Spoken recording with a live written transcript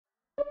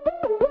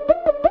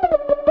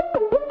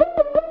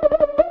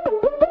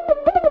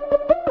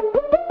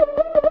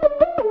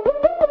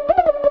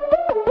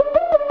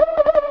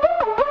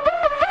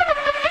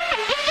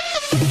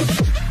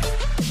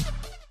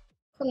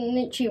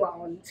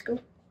Konnichiwa in school.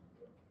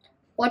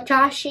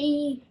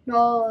 Watashi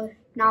no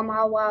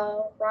nama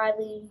wa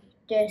Riley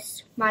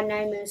desu. My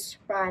name is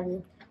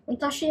Riley.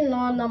 Watashi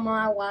no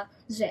nama wa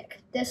Zik.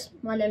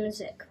 My name is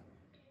Zik.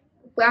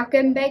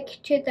 Welcome back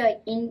to the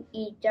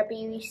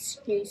NEWS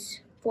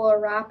News for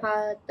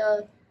Rapa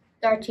the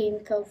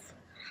 13th of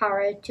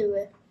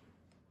Haratua.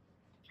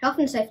 Health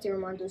and safety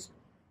reminders.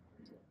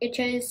 It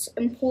is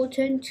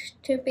important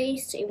to be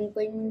seen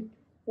when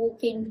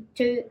walking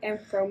to and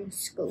from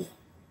school.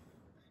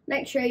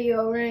 Make sure you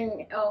are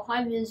wearing a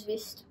high-vis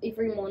vest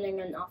every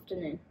morning and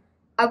afternoon.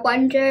 I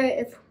wonder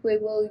if we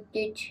will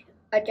get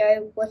a day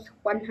with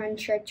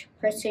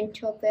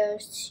 100% of our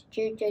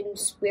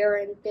students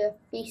wearing their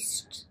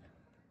vests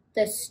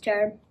this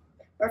term.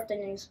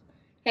 Birthday news.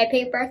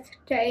 Happy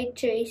birthday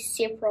to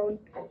Sevron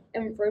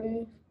in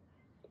room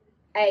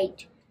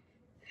 8,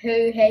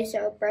 who has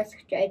a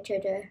birthday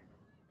today.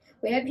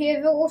 We hope you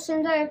have an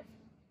awesome day.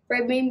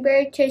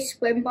 Remember to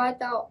swing by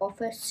the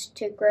office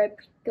to grab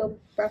your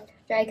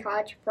birthday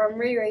card from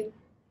Riri.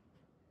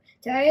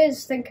 Today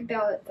is Think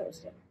About It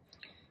Thursday.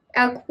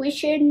 Our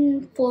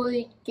question for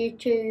you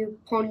to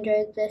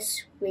ponder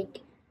this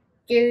week: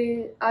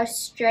 you are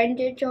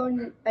stranded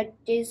on a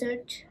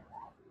desert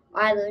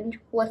island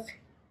with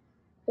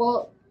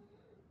what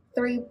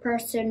 3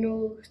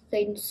 personal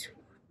things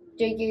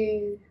do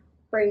you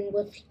bring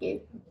with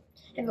you?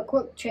 Have a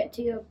quick chat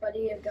to your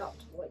buddy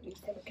about what you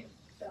think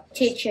about this.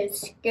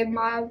 Teachers, you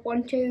might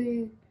want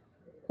to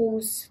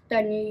pause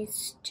the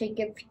news to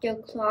give your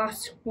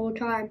class more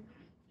time.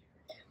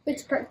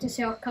 Let's practice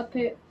our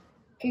kupu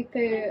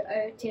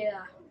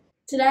Aotearoa.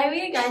 Today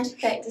we are going to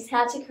practice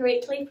how to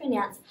correctly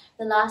pronounce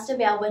the last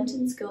of our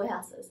Winton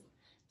schoolhouses,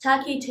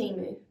 Taki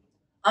Timu.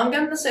 I'm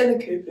going to say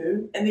the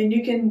kupu, and then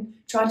you can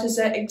try to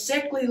say it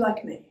exactly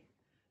like me.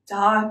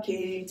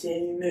 Taki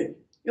Timu.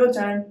 Your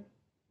turn.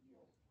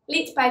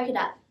 Let's break it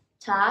up.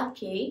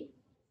 Taki,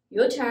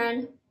 your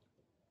turn.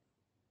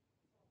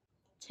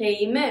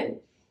 Timu,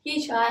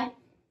 you try.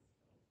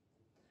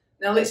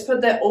 Now let's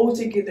put that all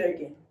together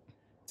again.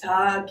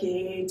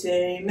 Taki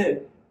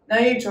Timu. Now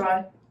you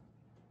try.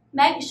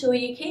 Make sure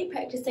you keep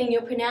practicing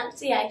your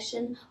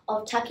pronunciation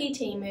of Taki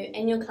Timu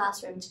in your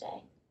classroom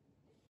today.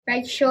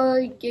 Make sure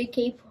you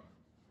keep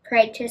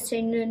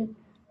practicing in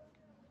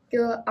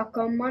your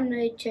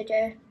akamana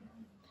today.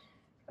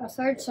 Our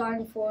third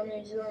sign for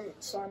New Zealand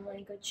Sign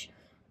Language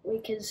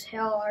Week is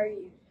How Are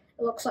You?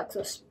 It looks like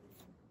this.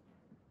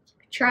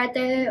 Try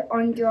that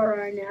on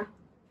your own now.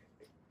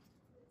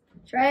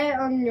 Try it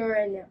on your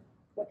own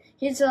now.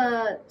 Here's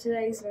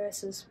today's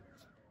verses.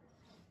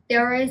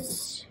 There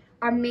is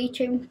a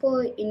meeting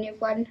for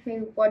anyone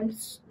who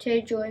wants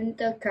to join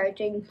the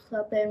coding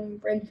club in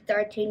room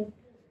 13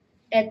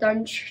 at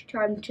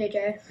lunchtime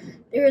today.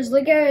 There is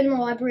Lego in the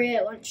library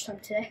at lunchtime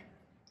today.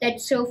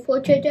 That's all for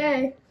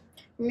today.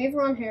 From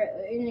everyone here at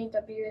the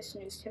NEWS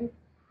News Team,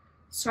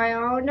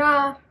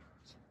 Sayonara.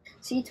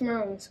 see you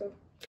tomorrow in school.